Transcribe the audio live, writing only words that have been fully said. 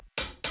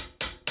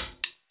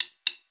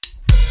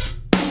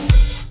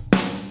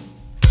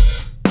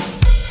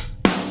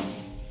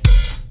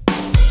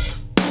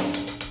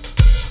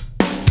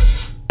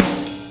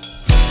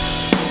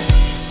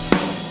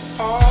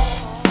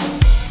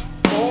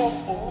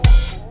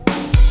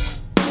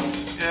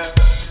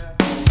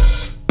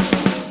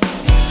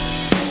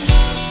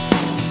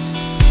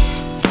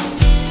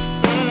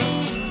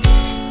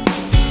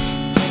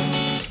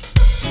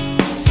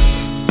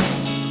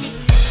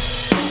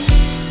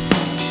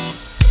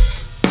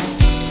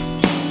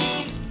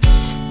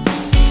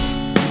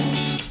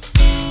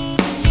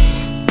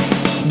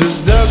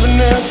This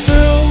debonaire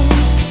feel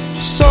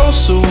so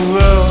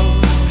surreal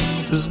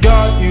has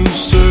got you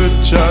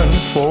searching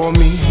for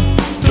me.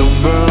 The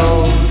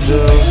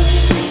building.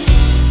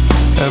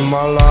 Am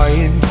I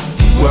lying?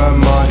 Where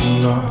am I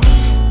not?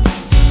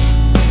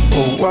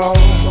 Oh well,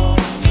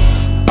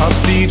 I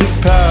see the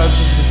past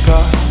as the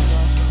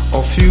past,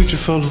 a future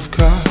full of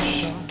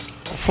cash.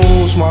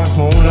 Fools might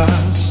won't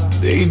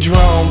last, they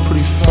drown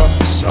pretty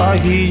fast. I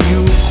hear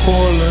you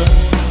calling,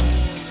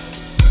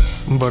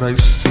 but I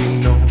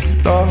see no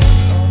love,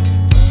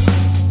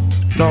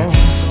 no.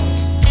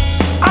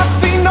 I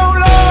see no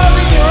love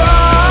in your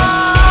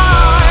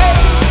eyes,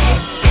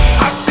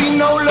 I see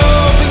no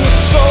love in your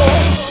soul.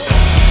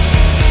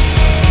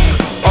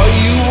 Are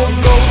you a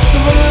ghost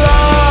of a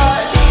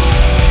lie?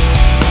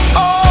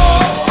 Oh,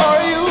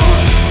 are you?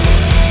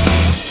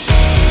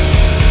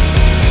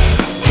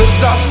 'Cause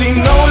I see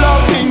no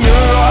love in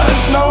your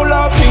eyes, no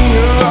love in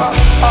your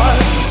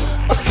eyes.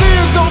 I see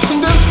a ghost in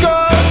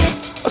disguise,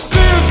 I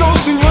see a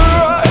ghost in your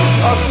eyes.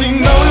 I see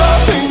no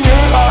love in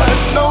your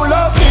eyes, no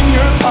love in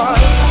your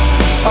eyes.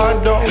 I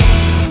don't,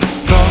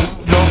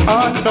 no,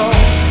 I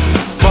don't.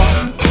 But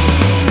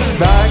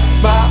back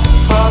by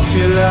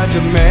popular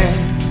demand,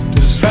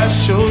 the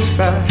special's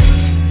back.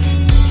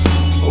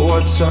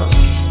 What's up?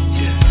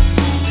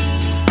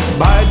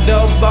 Buy a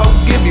dub, I'll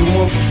give you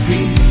one for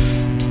free.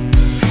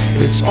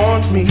 It's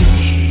on me.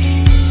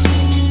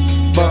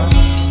 But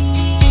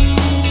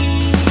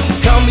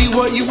tell me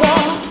what you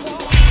want,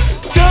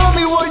 tell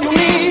me what you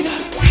need.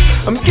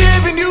 I'm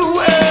giving you